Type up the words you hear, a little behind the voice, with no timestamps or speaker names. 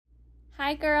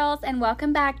Hi girls, and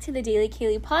welcome back to the Daily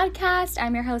Kaylee podcast.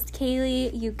 I'm your host Kaylee.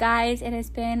 You guys, it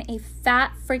has been a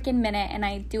fat freaking minute and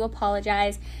I do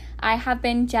apologize. I have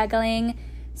been juggling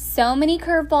so many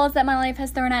curveballs that my life has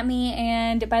thrown at me,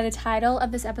 and by the title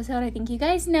of this episode, I think you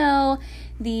guys know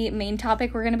the main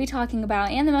topic we're going to be talking about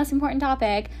and the most important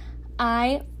topic.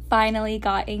 I finally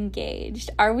got engaged.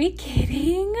 Are we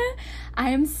kidding? I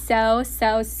am so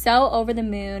over the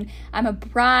moon. I'm a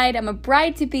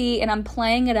bride to be, and I'm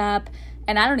playing it up.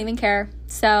 And I don't even care.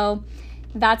 So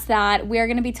that's that. We're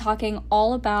going to be talking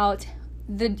all about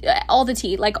all the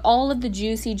tea, like all of the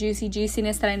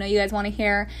juiciness that I know you guys want to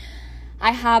hear.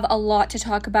 I have a lot to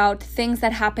talk about, things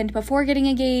that happened before getting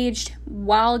engaged,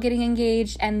 while getting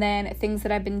engaged, and then things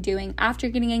that I've been doing after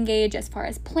getting engaged as far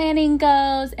as planning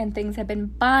goes, and things I've been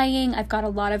buying. I've got a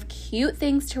lot of cute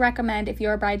things to recommend if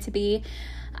you're a bride-to-be.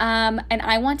 And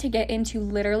I want to get into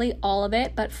literally all of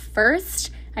it. But first,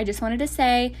 I just wanted to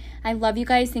say I love you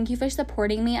guys. Thank you for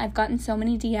supporting me. I've gotten so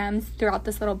many DMs throughout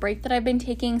this little break that I've been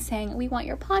taking saying, we want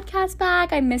your podcast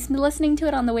back. I miss listening to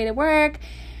it on the way to work.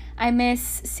 I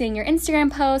miss seeing your Instagram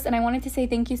posts. And I wanted to say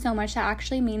thank you so much. That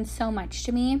actually means so much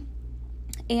to me.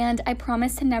 And I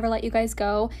promise to never let you guys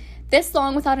go this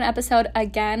long without an episode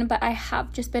again. But I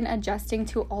have just been adjusting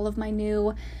to all of my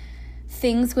new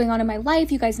things going on in my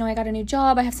life. You guys know I got a new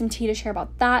job. I have some tea to share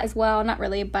about that as well. Not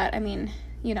really, but I mean,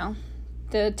 you know,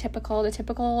 the typical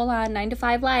 9 to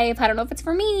 5 life. I don't know if it's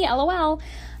for me, LOL.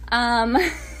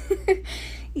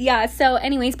 Yeah, so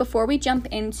anyways, before we jump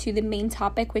into the main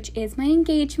topic, which is my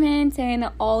engagement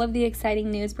and all of the exciting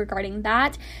news regarding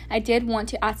that, I did want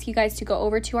to ask you guys to go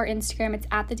over to our Instagram. It's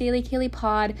at the Daily Kaylee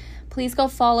Pod. Please go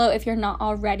follow if you're not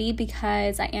already,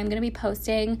 because I am going to be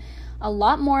posting a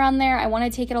lot more on there. I want to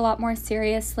take it a lot more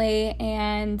seriously,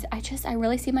 and I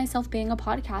really see myself being a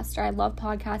podcaster. I love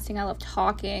podcasting. I love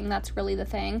talking. That's really the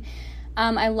thing.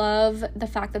 I love the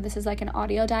fact that this is like an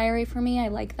audio diary for me. I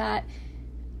like that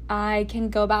I can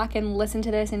go back and listen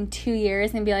to this in 2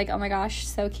 years and be like, oh my gosh,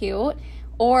 so cute.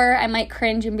 Or I might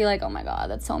cringe and be like, oh my God,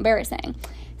 that's so embarrassing.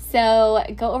 So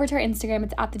go over to our Instagram.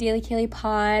 It's at the Daily Kaylee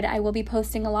Pod. I will be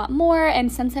posting a lot more. And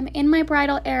since I'm in my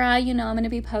bridal era, you know, I'm going to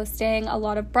be posting a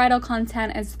lot of bridal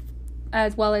content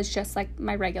as well as just like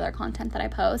my regular content that I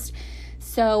post.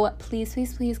 So please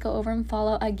go over and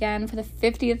follow again for the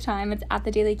 50th time. It's at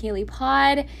the Daily Kaylee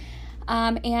Pod.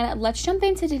 And let's jump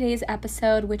into today's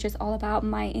episode, which is all about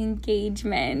my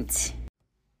engagement.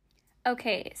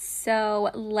 Okay, so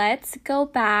let's go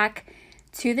back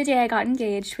to the day I got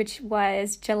engaged, which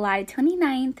was July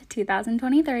 29th,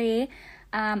 2023,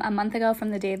 a month ago from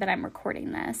the day that I'm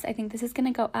recording this. I think this is going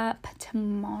to go up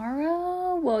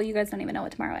tomorrow. Well, you guys don't even know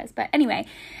what tomorrow is. But anyway,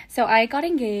 so I got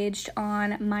engaged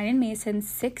on mine and Mason's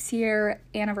 6-year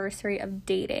anniversary of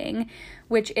dating,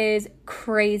 which is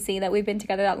crazy that we've been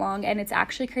together that long. And it's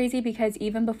actually crazy because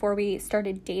even before we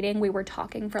started dating, we were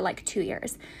talking for like 2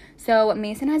 years. So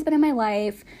Mason has been in my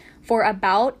life for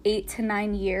about 8 to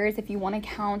 9 years, if you want to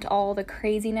count all the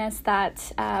craziness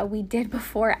that we did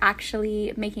before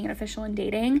actually making it official and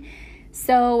dating.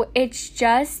 So it's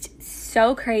just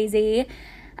so crazy.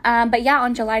 But yeah,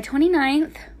 on July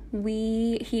 29th,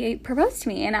 he proposed to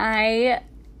me, and I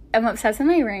am obsessed with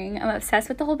my ring. I'm obsessed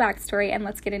with the whole backstory, and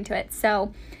let's get into it.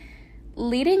 So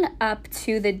leading up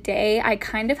to the day, I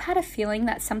kind of had a feeling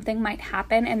that something might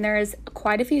happen, and there's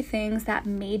quite a few things that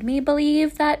made me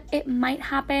believe that it might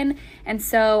happen, and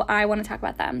so I want to talk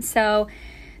about them. So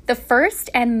the first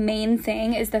and main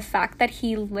thing is the fact that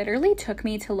he literally took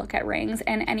me to look at rings,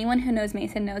 and anyone who knows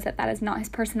Mason knows that that is not his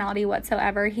personality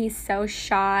whatsoever. He's so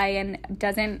shy and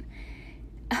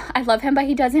I love him, but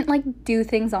he doesn't like do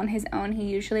things on his own. He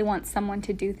usually wants someone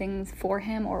to do things for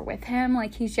him or with him.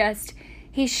 Like he's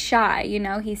shy, you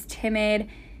know, he's timid.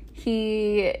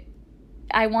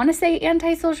 I want to say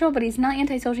antisocial, but he's not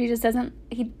antisocial. He just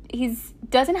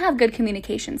doesn't have good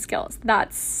communication skills.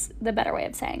 That's the better way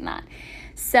of saying that.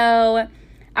 So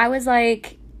I was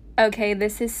like, okay,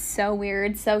 this is so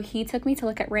weird. So he took me to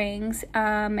look at rings,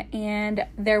 and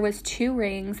there was 2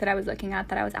 rings that I was looking at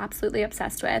that I was absolutely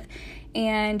obsessed with,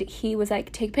 and he was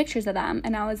like, take pictures of them,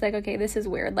 and I was like, okay, this is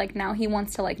weird. Like now he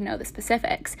wants to like know the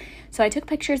specifics. So I took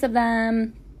pictures of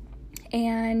them,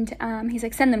 and he's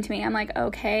like, send them to me. I'm like,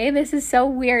 okay, this is so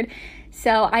weird.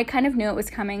 So I kind of knew it was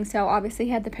coming. So obviously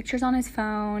he had the pictures on his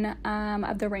phone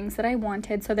of the rings that I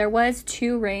wanted. So there was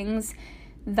 2 rings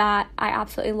that I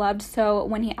absolutely loved. So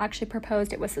when he actually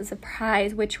proposed, it was a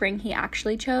surprise which ring he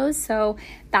actually chose. So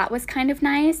that was kind of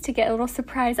nice to get a little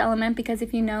surprise element, because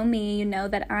if you know me, you know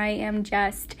that I am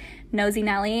just nosy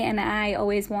Nelly, and I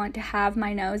always want to have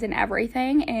my nose in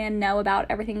everything and know about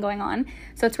everything going on.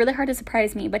 So it's really hard to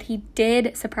surprise me, but he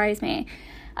did surprise me.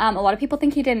 A lot of people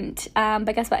think he didn't,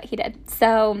 but guess what? He did.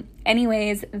 So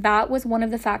anyways, that was one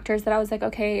of the factors that I was like,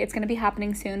 okay, it's going to be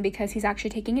happening soon, because he's actually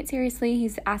taking it seriously.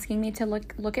 He's asking me to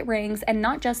look at rings, and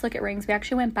not just look at rings. We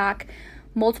actually went back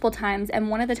multiple times, and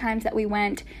one of the times that we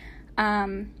went,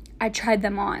 I tried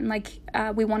them on. Like,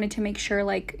 we wanted to make sure,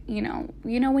 like, you know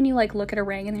when you like look at a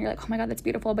ring and you're like, oh my god, that's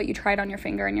beautiful, but you try it on your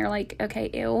finger and you're like, okay,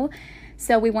 ew.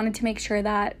 So we wanted to make sure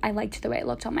that I liked the way it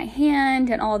looked on my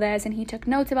hand and all this, and he took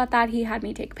notes about that. He had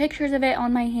me take pictures of it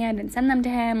on my hand and send them to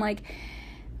him. Like,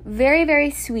 very,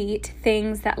 very sweet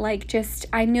things that, like, just,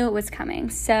 I knew it was coming.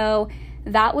 So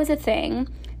that was a thing.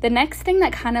 The next thing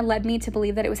that kind of led me to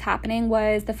believe that it was happening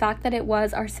was the fact that it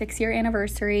was our 6-year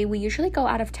anniversary. We usually go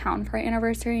out of town for our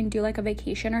anniversary and do like a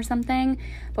vacation or something,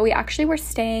 but we actually were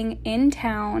staying in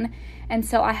town. And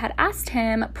so I had asked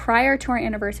him prior to our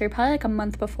anniversary, probably like a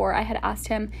month before, I had asked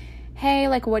him, hey,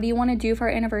 like, what do you want to do for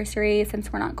our anniversary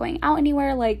since we're not going out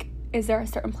anywhere? Like, is there a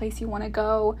certain place you want to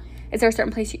go? Is there a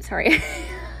certain place sorry.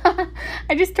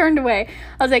 I just turned away.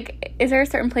 I was like, is there a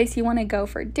certain place you want to go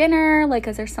for dinner? Like,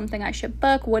 is there something I should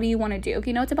book? What do you want to do?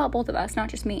 You know, it's about both of us, not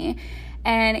just me.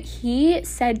 And he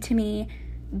said to me,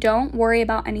 don't worry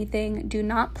about anything. Do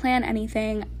not plan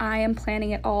anything. I am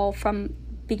planning it all from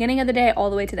beginning of the day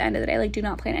all the way to the end of the day. Like, do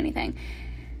not plan anything.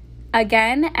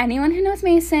 Again, anyone who knows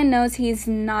Mason knows he's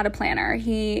not a planner.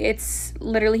 It's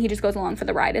literally, he just goes along for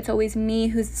the ride. It's always me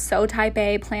who's so type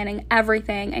A, planning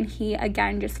everything, and he,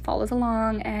 again, just follows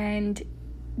along and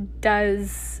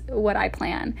does what I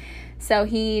plan. So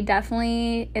he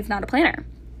definitely is not a planner.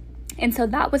 And so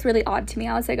that was really odd to me.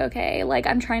 I was like, okay, like,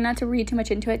 I'm trying not to read too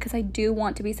much into it because I do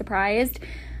want to be surprised,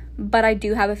 but I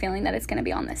do have a feeling that it's going to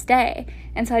be on this day.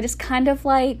 And so I just kind of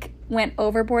like went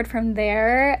overboard from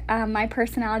there. My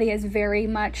personality is very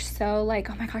much so like,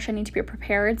 oh my gosh, I need to be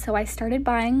prepared. So I started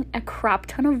buying a crap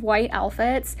ton of white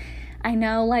outfits. I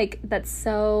know, like, that's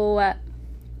so,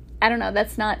 I don't know,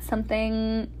 that's not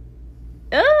something,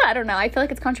 I don't know. I feel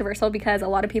like it's controversial because a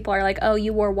lot of people are like, oh,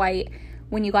 you wore white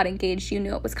when you got engaged, you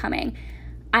knew it was coming.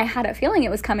 I had a feeling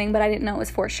it was coming, but I didn't know it was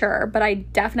for sure. But I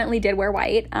definitely did wear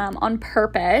white on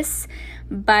purpose.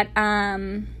 But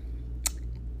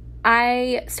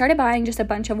I started buying just a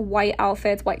bunch of white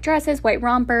outfits, white dresses, white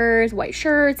rompers, white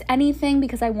shirts, anything,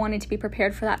 because I wanted to be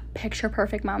prepared for that picture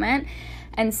perfect moment.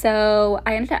 And so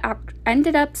I ended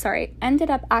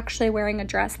up actually wearing a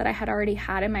dress that I had already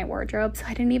had in my wardrobe. So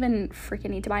I didn't even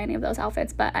freaking need to buy any of those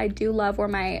outfits. But I do love where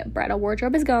my bridal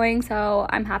wardrobe is going. So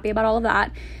I'm happy about all of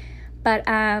that. But,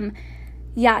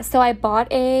 yeah, so I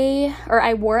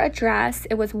wore a dress.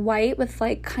 It was white with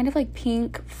like kind of like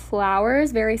pink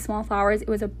flowers, very small flowers. It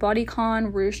was a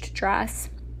bodycon ruched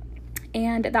dress.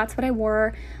 And that's what I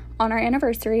wore on our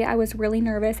anniversary. I was really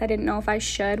nervous. I didn't know if I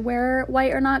should wear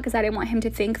white or not because I didn't want him to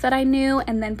think that I knew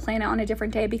and then plan it on a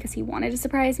different day because he wanted to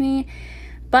surprise me.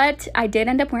 But I did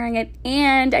end up wearing it,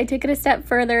 and I took it a step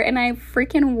further, and I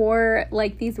freaking wore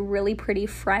like these really pretty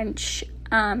French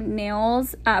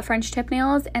nails, French tip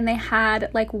nails, and they had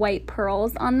like white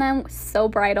pearls on them. So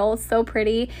bridal, so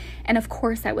pretty. And of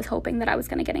course I was hoping that I was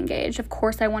going to get engaged. Of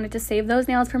course I wanted to save those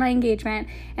nails for my engagement,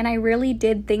 and I really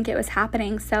did think it was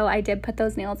happening. So I did put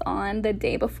those nails on the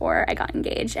day before I got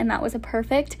engaged, and that was a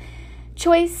perfect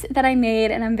choice that I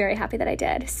made, and I'm very happy that I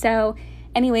did. So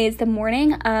anyways, the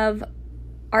morning of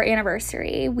our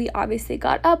anniversary, we obviously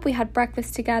got up, we had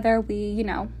breakfast together, we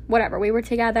were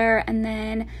together, and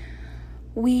then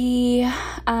we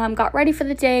got ready for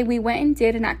the day. We went and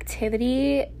did an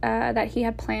activity that he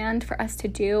had planned for us to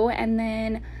do. And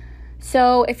then,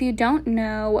 so if you don't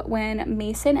know, when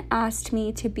Mason asked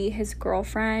me to be his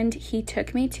girlfriend, he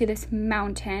took me to this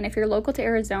mountain. If you're local to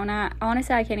Arizona,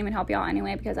 honestly, I can't even help y'all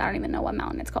anyway because I don't even know what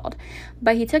mountain it's called.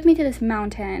 But he took me to this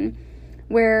mountain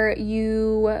where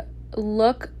you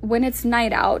look when it's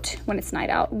night,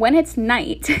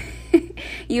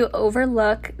 you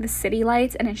overlook the city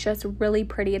lights, and it's just really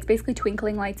pretty. It's basically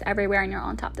twinkling lights everywhere, and you're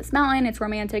on top of this mountain. It's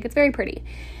romantic. It's very pretty.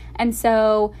 And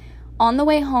so on the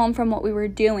way home from what we were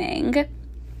doing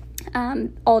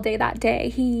all day that day,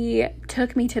 he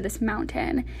took me to this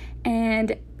mountain,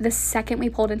 and the second we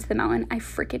pulled into the mountain, I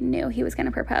freaking knew he was going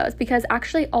to propose, because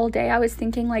actually all day I was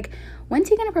thinking, like, when's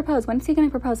he going to propose?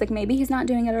 Like, maybe he's not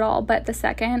doing it at all. But the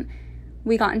second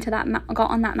we got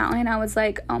on that mountain, I was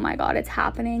like, oh my god, it's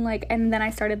happening. Like, and then I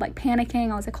started like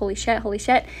panicking. I was like, holy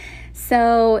shit.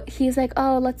 So he's like,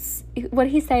 what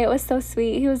did he say? It was so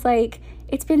sweet. He was like,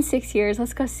 it's been 6 years,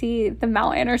 let's go see the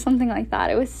mountain or something like that.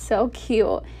 It was so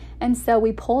cute. And so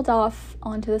we pulled off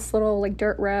onto this little like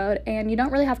dirt road, and you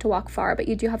don't really have to walk far, but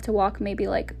you do have to walk maybe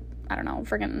like, I don't know,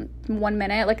 friggin' 1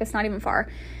 minute. Like, it's not even far.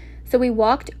 So we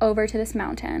walked over to this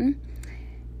mountain,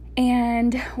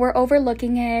 and we're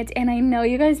overlooking it, and I know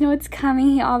you guys know it's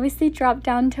coming. He obviously dropped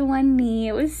down to one knee.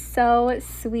 It was so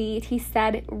sweet. He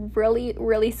said really,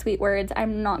 really sweet words.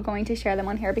 I'm not going to share them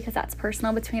on here because that's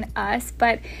personal between us,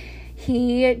 but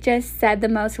he just said the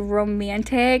most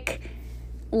romantic,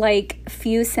 like,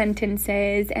 few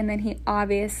sentences, and then he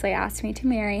obviously asked me to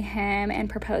marry him and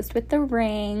proposed with the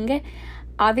ring.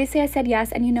 Obviously, I said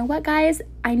yes, and you know what, guys?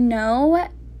 I know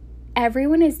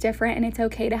everyone is different, and it's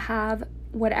okay to have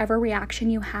whatever reaction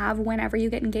you have whenever you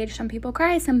get engaged. Some people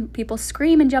cry, some people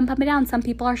scream and jump up and down, some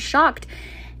people are shocked,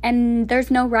 and there's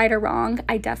no right or wrong.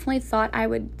 I definitely thought I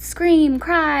would scream,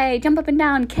 cry, jump up and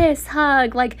down, kiss,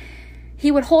 hug, like he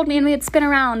would hold me and we'd spin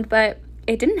around, but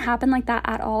it didn't happen like that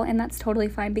at all, and that's totally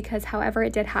fine because however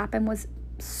it did happen was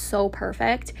so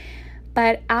perfect.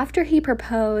 But after he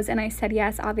proposed and I said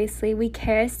yes, obviously, we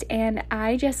kissed, and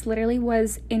I just literally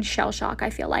was in shell shock. I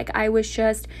feel like I was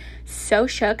just so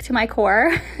shook to my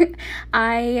core.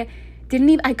 I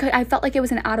felt like it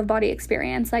was an out-of-body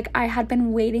experience. Like, I had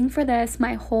been waiting for this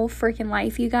my whole freaking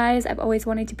life, you guys. I've always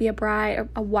wanted to be a bride,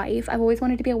 a wife. I've always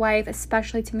wanted to be a wife,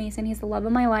 especially to Mason. He's the love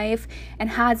of my life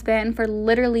and has been for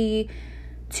literally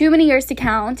too many years to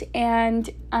count, and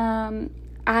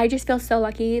I just feel so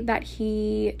lucky that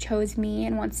he chose me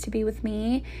and wants to be with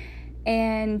me,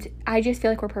 and I just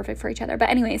feel like we're perfect for each other. But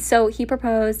anyway, so he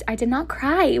proposed. I did not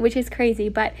cry, which is crazy,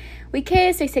 but we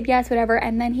kissed. I said yes, whatever,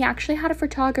 and then he actually had a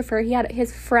photographer. He had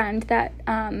his friend that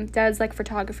does like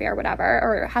photography or whatever,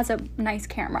 or has a nice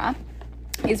camera,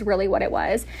 is really what it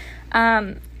was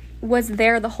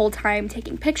there the whole time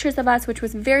taking pictures of us, which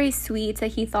was very sweet that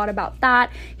he thought about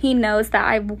that. He knows that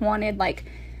I wanted, like,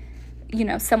 you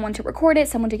know, someone to record it,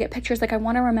 someone to get pictures. Like, I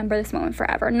want to remember this moment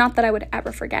forever. Not that I would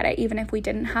ever forget it, even if we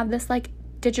didn't have this, like,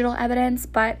 digital evidence,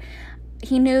 but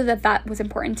he knew that that was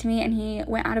important to me, and he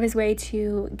went out of his way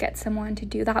to get someone to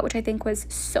do that, which I think was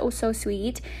so, so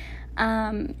sweet.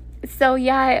 So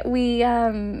yeah,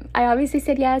 I obviously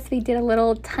said yes. We did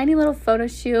a tiny little photo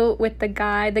shoot with the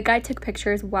guy. The guy took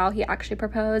pictures while he actually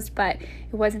proposed, but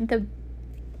it wasn't the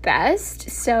best,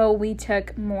 so we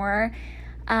took more.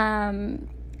 And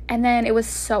then it was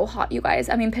so hot, you guys.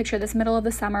 I mean, picture this, middle of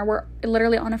the summer. We're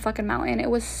literally on a fucking mountain. It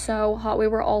was so hot. We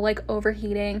were all, like,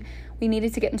 overheating. We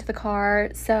needed to get into the car.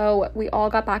 So we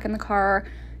all got back in the car,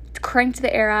 cranked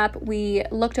the air up. We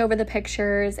looked over the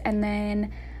pictures, and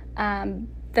then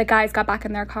the guys got back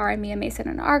in their car and me and Mason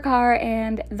in our car,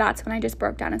 and that's when I just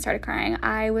broke down and started crying.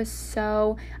 I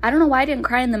don't know why I didn't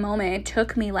cry in the moment. It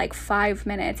took me like 5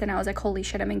 minutes, and I was like, holy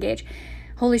shit, I'm engaged.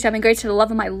 Holy shit, I'm engaged to the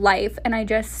love of my life. And I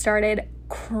just started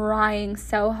crying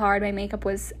so hard. My makeup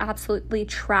was absolutely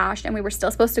trashed, and we were still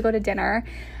supposed to go to dinner.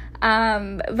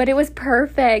 But it was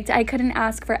perfect. I couldn't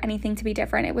ask for anything to be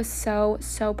different. It was so,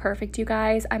 so perfect, you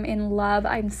guys. I'm in love.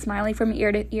 I'm smiling from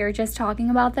ear to ear just talking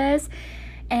about this.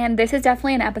 And this is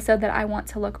definitely an episode that I want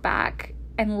to look back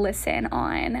and listen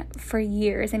on for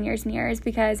years and years and years,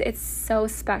 because it's so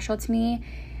special to me.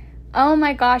 Oh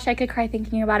my gosh, I could cry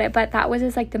thinking about it, but that was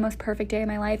just like the most perfect day of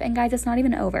my life. And guys, it's not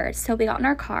even over. So we got in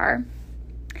our car.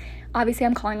 Obviously,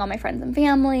 I'm calling all my friends and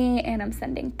family, and I'm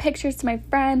sending pictures to my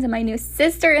friends and my new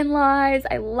sister-in-laws.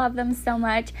 I love them so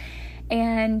much.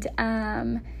 And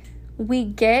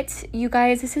you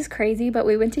guys, this is crazy, but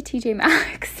we went to TJ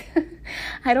Maxx.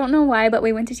 I don't know why, but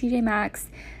we went to TJ Maxx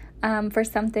for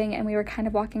something, and we were kind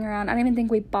of walking around. I don't even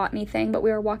think we bought anything, but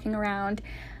we were walking around.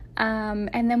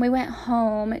 And then we went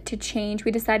home to change.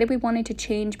 We decided we wanted to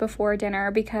change before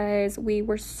dinner because we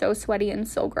were so sweaty and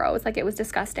so gross. Like, it was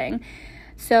disgusting.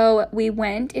 So we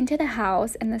went into the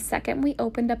house, and the second we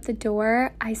opened up the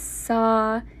door, I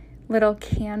saw little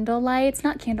candle lights.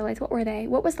 Not candle lights. What were they?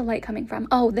 What was the light coming from?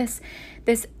 Oh, this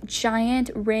giant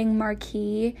ring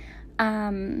marquee,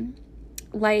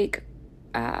 light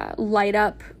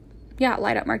up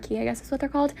marquee, I guess is what they're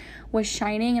called, was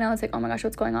shining, and I was like, oh my gosh,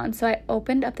 what's going on? So I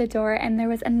opened up the door, and there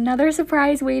was another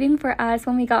surprise waiting for us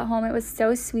when we got home. It was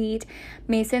so sweet.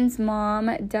 Mason's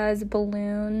mom does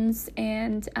balloons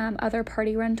and other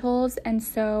party rentals, and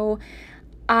so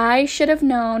I should have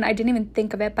known, I didn't even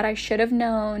think of it, but I should have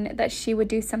known that she would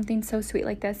do something so sweet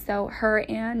like this. So her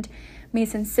and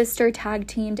Mason's sister tag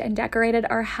teamed and decorated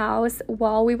our house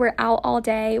while we were out all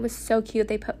day. It was so cute.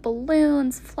 They put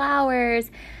balloons, flowers,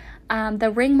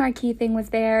 the ring marquee thing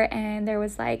was there, and there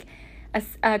was like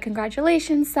a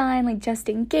congratulations sign, like just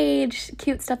engaged,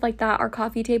 cute stuff like that. Our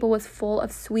coffee table was full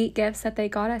of sweet gifts that they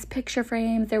got us, picture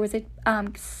frames. There was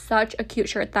such a cute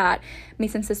shirt that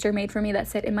Mason's sister made for me that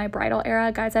sit in my bridal era.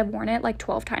 Guys, I've worn it like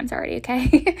 12 times already,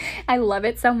 okay? I love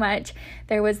it so much.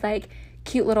 There was like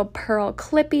cute little pearl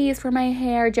clippies for my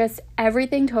hair, just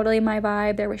everything totally my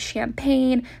vibe. There was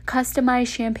champagne, customized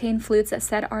champagne flutes that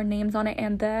said our names on it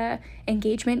and the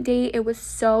engagement date. It was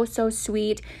so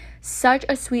sweet. Such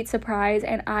a sweet surprise,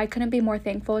 and I couldn't be more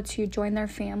thankful to join their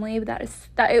family.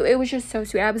 It was just so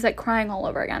sweet. I was like crying all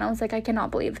over again. I was like, I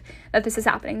cannot believe that this is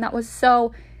happening. That was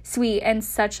so sweet and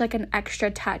such like an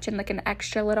extra touch and like an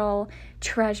extra little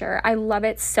treasure. I love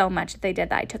it so much that they did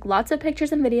that. I took lots of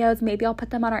pictures and videos. Maybe I'll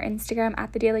put them on our Instagram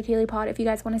at the Daily Kaylee Pod if you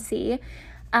guys want to see.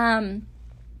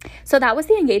 So that was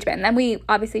the engagement. And then we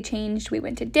obviously changed. We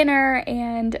went to dinner,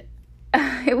 and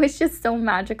it was just so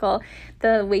magical.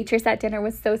 The waitress at dinner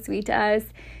was so sweet to us.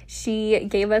 She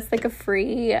gave us like a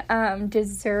free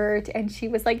dessert, and she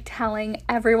was like telling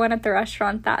everyone at the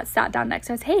restaurant that sat down next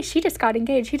to us, hey, she just got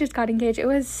engaged. It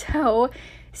was so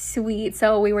sweet.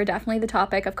 So we were definitely the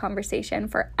topic of conversation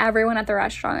for everyone at the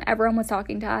restaurant. Everyone was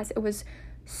talking to us. It was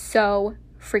so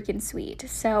freaking sweet.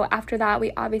 So after that,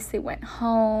 we obviously went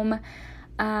home,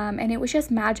 and it was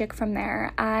just magic from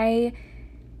there.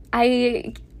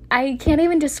 I can't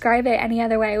even describe it any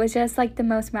other way. It was just like the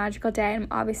most magical day. I'm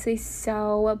obviously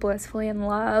so blissfully in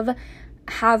love.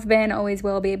 Have been, always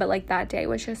will be, but like that day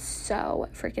was just so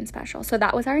freaking special. So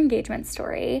that was our engagement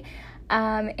story.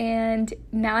 And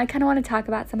now I kind of want to talk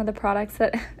about some of the products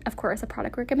that, of course, a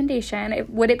product recommendation.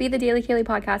 Would it be the Daily Kaylee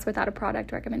podcast without a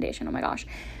product recommendation? Oh my gosh.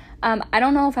 I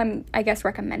don't know if I'm,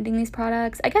 recommending these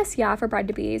products. I guess, yeah, for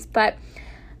bride-to-bees, but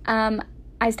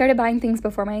I started buying things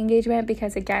before my engagement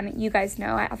because, again, you guys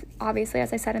know, obviously,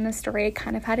 as I said in the story, I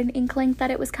kind of had an inkling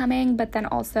that it was coming, but then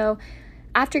also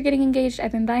after getting engaged,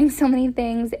 I've been buying so many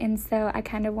things, and so I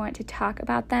kind of want to talk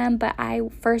about them, but I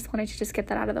first wanted to just get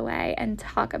that out of the way and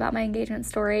talk about my engagement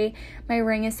story. My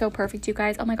ring is so perfect, you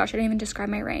guys. Oh my gosh, I didn't even describe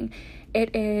my ring.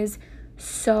 It is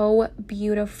so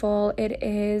beautiful. It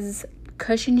is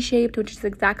cushion shaped, which is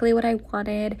exactly what I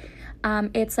wanted.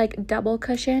 It's like double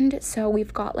cushioned, so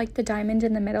we've got like the diamond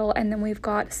in the middle, and then we've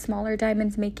got smaller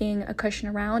diamonds making a cushion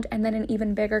around, and then an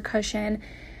even bigger cushion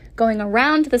going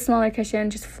around the smaller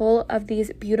cushion, just full of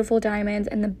these beautiful diamonds.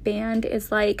 And the band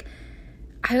is like,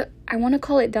 I want to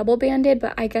call it double banded,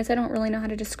 but I guess I don't really know how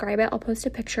to describe it. I'll post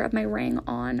a picture of my ring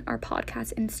on our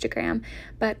podcast Instagram,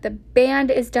 but the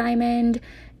band is diamond.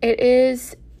 It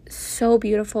is so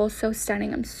beautiful, so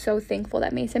stunning. I'm so thankful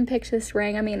that Mason picked this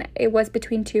ring. I mean, it was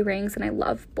between two rings, and I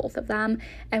love both of them,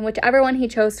 and whichever one he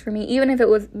chose for me, even if it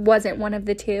wasn't one of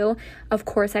the two, of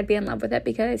course I'd be in love with it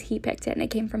because he picked it and it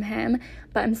came from him.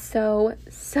 But I'm so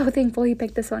thankful he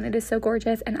picked this one. It is so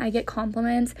gorgeous, and I get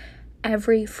compliments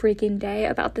every freaking day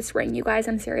about this ring, you guys.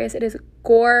 I'm serious. It is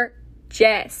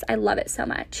gorgeous. I love it so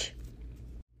much.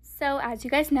 So as you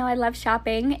guys know, I love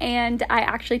shopping, and I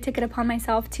actually took it upon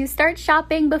myself to start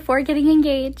shopping before getting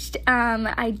engaged.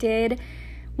 I did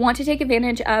want to take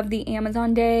advantage of the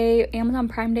Amazon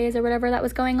Prime days or whatever that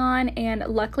was going on, and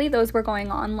luckily those were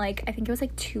going on like, I think it was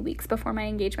like 2 weeks before my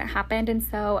engagement happened, and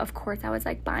so of course I was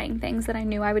like buying things that I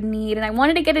knew I would need, and I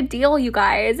wanted to get a deal, you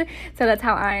guys, so that's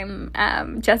how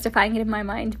I'm justifying it in my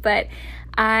mind. But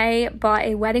I bought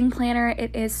a wedding planner.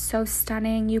 It is so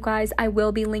stunning, you guys. I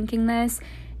will be linking this.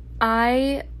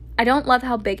 I don't love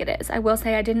how big it is. I will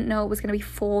say I didn't know it was going to be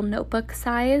full notebook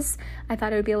size. I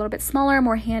thought it would be a little bit smaller,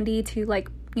 more handy to like,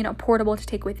 portable to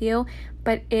take with you.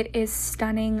 But it is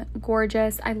stunning,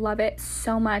 gorgeous. I love it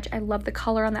so much. I love the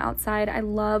color on the outside. I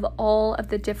love all of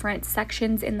the different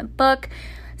sections in the book.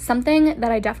 Something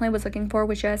that I definitely was looking for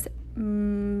was just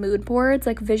mood boards,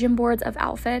 like vision boards of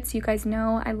outfits. You guys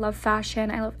know I love fashion.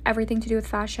 I love everything to do with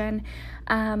fashion.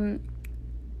 And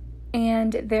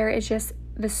there is just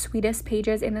the sweetest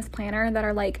pages in this planner that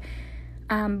are like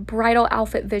bridal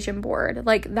outfit vision board.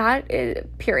 Like that is,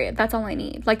 period. That's all I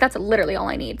need. Like that's literally all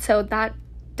I need. So that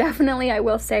definitely, I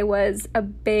will say, was a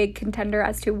big contender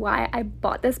as to why I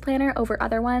bought this planner over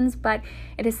other ones, but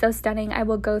it is so stunning. I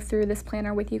will go through this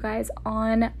planner with you guys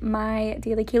on my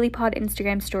Daily Kaylee Pod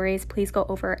Instagram stories. Please go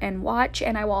over and watch,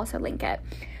 and I will also link it.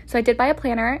 So I did buy a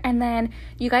planner, and then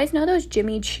you guys know those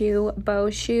Jimmy Choo bow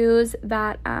shoes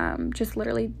that just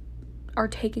literally are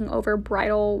taking over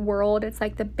bridal world. It's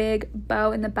like the big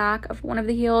bow in the back of one of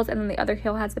the heels, and then the other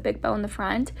heel has the big bow in the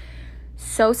front.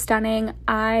 So stunning.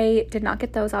 I did not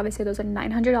get those. Obviously, those are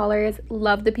 $900.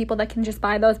 Love the people that can just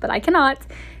buy those, but I cannot.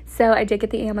 So I did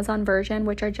get the Amazon version,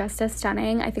 which are just as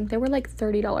stunning. I think they were like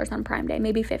 $30 on Prime Day,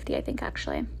 maybe $50, I think,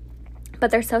 actually. But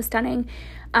they're so stunning.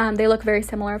 They look very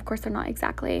similar. Of course, they're not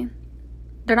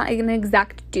an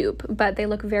exact dupe, but they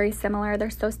look very similar. They're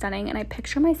so stunning, and I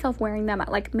picture myself wearing them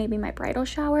at like maybe my bridal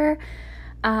shower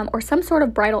or some sort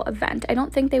of bridal event. I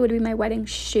don't think they would be my wedding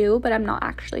shoe, but I'm not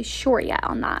actually sure yet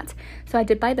on that. So I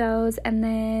did buy those, and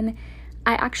then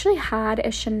I actually had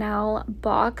a Chanel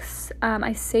box.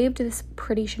 I saved this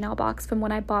pretty Chanel box from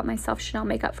when I bought myself Chanel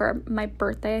makeup for my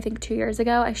birthday, I think 2 years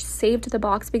ago. I saved the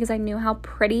box because I knew how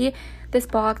pretty this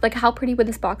box, like how pretty would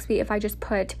this box be if I just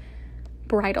put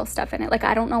bridal stuff in it. Like,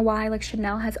 I don't know why, like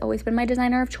Chanel has always been my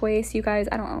designer of choice. You guys,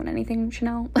 I don't own anything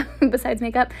Chanel besides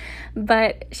makeup,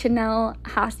 but Chanel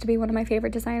has to be one of my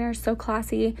favorite designers. So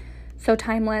classy, so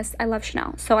timeless. I love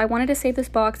Chanel. So I wanted to save this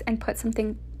box and put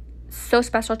something so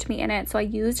special to me in it. So I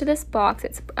used this box.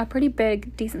 It's a pretty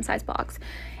big, decent sized box.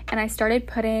 And I started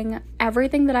putting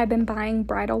everything that I've been buying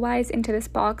bridal wise into this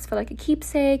box for like a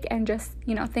keepsake and just,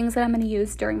 you know, things that I'm going to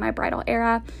use during my bridal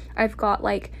era. I've got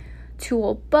like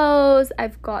tulle bows.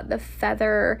 I've got the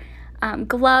feather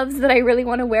gloves that I really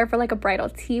want to wear for like a bridal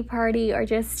tea party or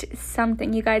just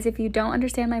something. You guys, if you don't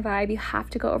understand my vibe, you have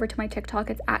to go over to my TikTok.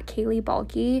 It's at Kaylee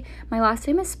Balke. My last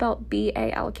name is spelled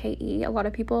Balke. A lot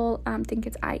of people think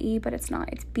it's IE, but it's not.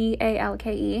 It's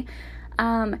Balke.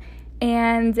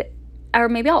 And or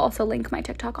maybe I'll also link my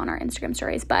TikTok on our Instagram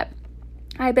stories, but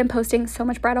I've been posting so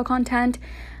much bridal content.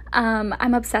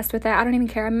 I'm obsessed with it. I don't even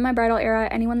care. I'm in my bridal era.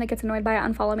 Anyone that gets annoyed by it,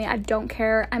 unfollow me. I don't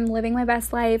care. I'm living my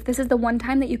best life. This is the one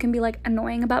time that you can be like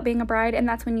annoying about being a bride, and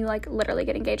that's when you like literally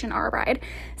get engaged and are a bride.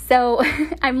 So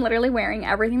I'm literally wearing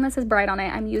everything that says bride on it.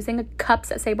 I'm using cups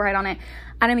that say bride on it.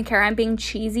 I don't even care. I'm being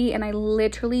cheesy and I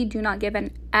literally do not give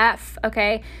an F,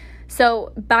 okay?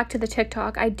 So back to the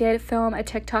TikTok, I did film a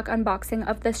TikTok unboxing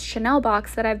of this Chanel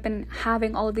box that I've been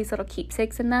having all of these little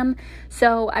keepsakes in them.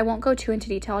 So I won't go too into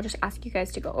detail. I'll just ask you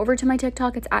guys to go over to my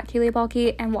TikTok. It's at Kaylee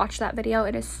Balke and watch that video.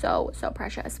 It is so, so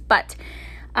precious. But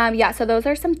yeah, so those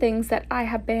are some things that I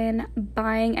have been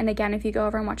buying. And again, if you go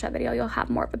over and watch that video, you'll have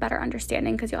more of a better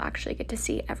understanding because you'll actually get to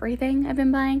see everything I've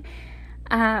been buying.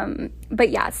 But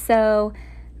yeah, so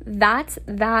that's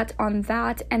that on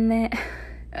that. And then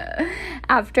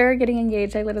after getting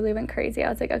engaged, I literally went crazy. I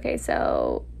was like, okay,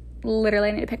 so literally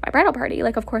I need to pick my bridal party.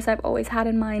 Like, of course, I've always had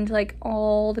in mind like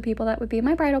all the people that would be in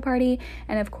my bridal party,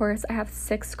 and of course I have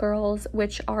 6 girls,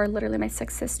 which are literally my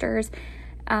 6 sisters.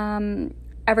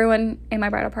 Everyone in my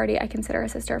bridal party I consider a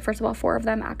sister. First of all, 4 of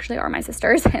them actually are my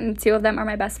sisters, and 2 of them are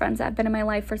my best friends that have been in my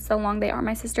life for so long. They are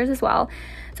my sisters as well.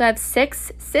 So I have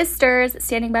 6 sisters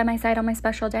standing by my side on my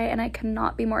special day, and I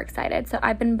cannot be more excited. So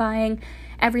I've been buying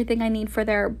everything I need for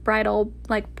their bridal,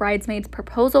 like bridesmaids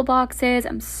proposal boxes.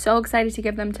 I'm so excited to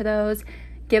give those to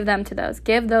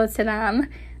them.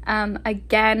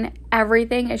 Again,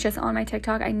 everything is just on my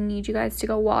TikTok. I need you guys to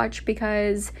go watch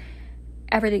because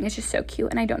everything is just so cute,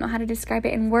 and I don't know how to describe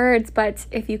it in words, but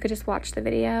if you could just watch the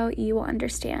video, you will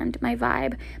understand my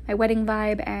vibe, my wedding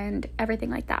vibe, and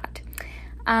everything like that.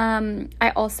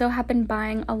 I also have been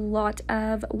buying a lot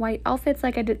of white outfits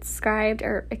like I described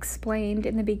or explained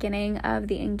in the beginning of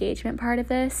the engagement part of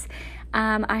this.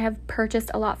 I have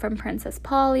purchased a lot from Princess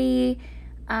Polly.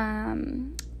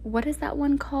 What is that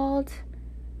one called?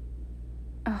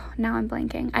 Oh, now I'm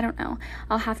blanking. I don't know.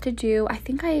 I'll have to do, I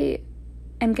think I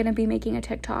am going to be making a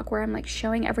TikTok where I'm like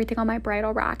showing everything on my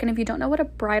bridal rack. And if you don't know what a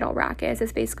bridal rack is,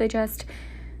 it's basically just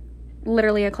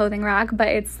literally a clothing rack, but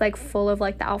it's like full of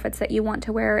like the outfits that you want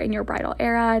to wear in your bridal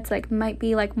era. It's like might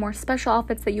be like more special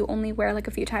outfits that you only wear like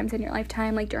a few times in your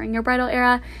lifetime, like during your bridal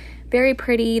era. Very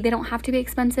pretty. They don't have to be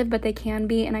expensive, but they can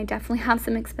be, and I definitely have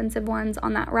some expensive ones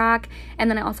on that rack, and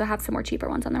then I also have some more cheaper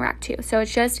ones on the rack too. So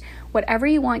it's just whatever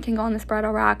you want can go on this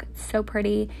bridal rack. So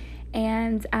pretty.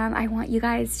 And I want you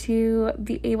guys to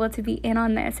be able to be in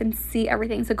on this and see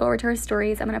everything. So go over to our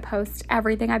stories. I'm going to post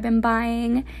everything I've been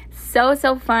buying. So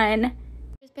fun.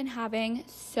 I've just been having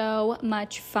so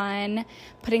much fun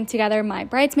putting together my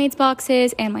bridesmaids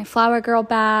boxes and my flower girl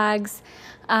bags.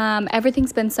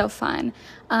 Everything's been so fun.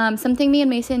 Something me and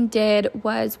Mason did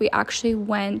was we actually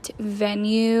went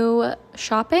venue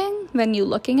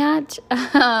looking at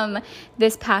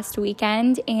this past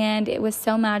weekend, and it was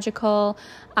so magical.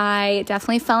 I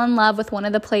definitely fell in love with one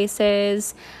of the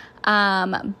places,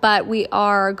 but we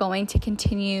are going to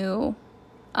continue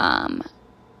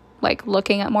like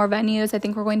looking at more venues. I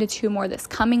think we're going to 2 more this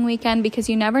coming weekend because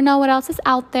you never know what else is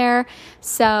out there.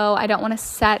 So I don't want to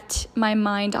set my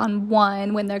mind on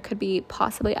one when there could be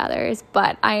possibly others,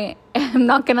 but I am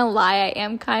not going to lie. I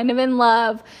am kind of in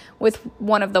love with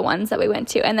one of the ones that we went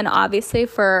to. And then obviously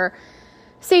for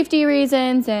safety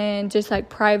reasons and just like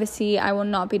privacy, I will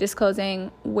not be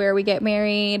disclosing where we get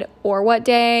married or what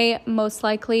day, most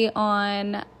likely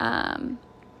on,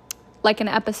 like an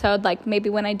episode, like maybe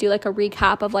when I do like a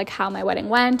recap of like how my wedding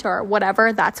went or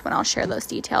whatever, that's when I'll share those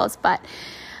details. But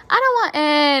I don't want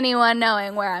anyone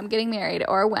knowing where I'm getting married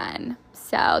or when.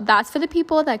 So that's for the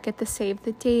people that get to save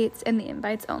the dates and the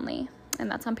invites only.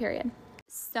 And that's on period.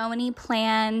 So many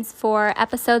plans for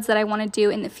episodes that I want to do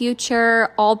in the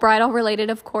future, all bridal related,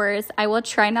 of course. I will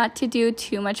try not to do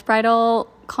too much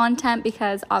bridal content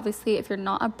because obviously if you're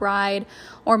not a bride,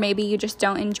 or maybe you just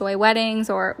don't enjoy weddings,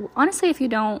 or honestly if you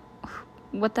don't,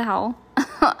 what the hell?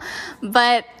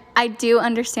 But I do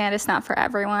understand it's not for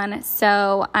everyone,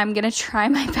 so I'm gonna try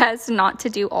my best not to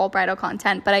do all bridal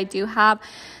content, but I do have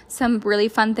some really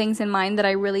fun things in mind that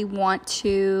I really want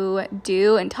to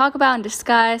do and talk about and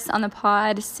discuss on the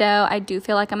pod. So I do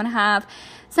feel like I'm gonna have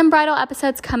some bridal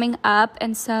episodes coming up,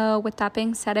 and so with that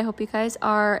being said, I hope you guys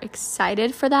are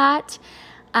excited for that.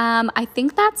 I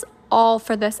think that's all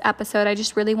for this episode. I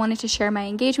just really wanted to share my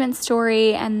engagement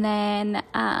story, and then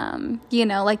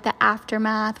like the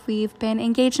aftermath. We've been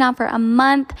engaged now for a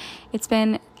month. It's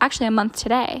been actually a month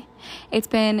today. It's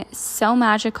been so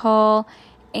magical,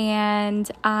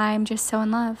 and I'm just so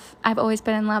in love. I've always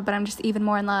been in love, but I'm just even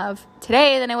more in love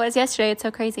today than I was yesterday. It's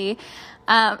so crazy.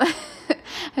 I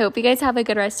hope you guys have a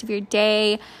good rest of your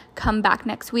day. Come back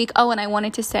next week. Oh, and I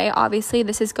wanted to say, obviously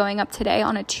this is going up today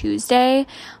on a Tuesday,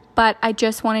 but I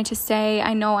just wanted to say,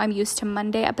 I know I'm used to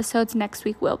Monday episodes. Next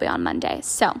week will be on Monday.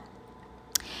 So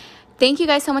thank you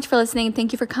guys so much for listening.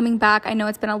 Thank you for coming back. I know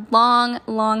it's been a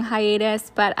long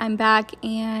hiatus, but I'm back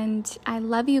and I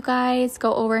love you guys.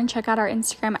 Go over and check out our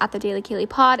Instagram at the Daily Kaylee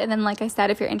Pod. And then, like I said,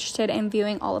 if you're interested in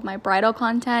viewing all of my bridal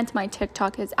content, my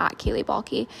TikTok is at Kaylee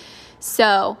Balky.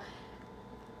 So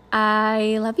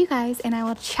I love you guys, and I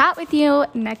will chat with you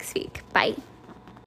next week. Bye.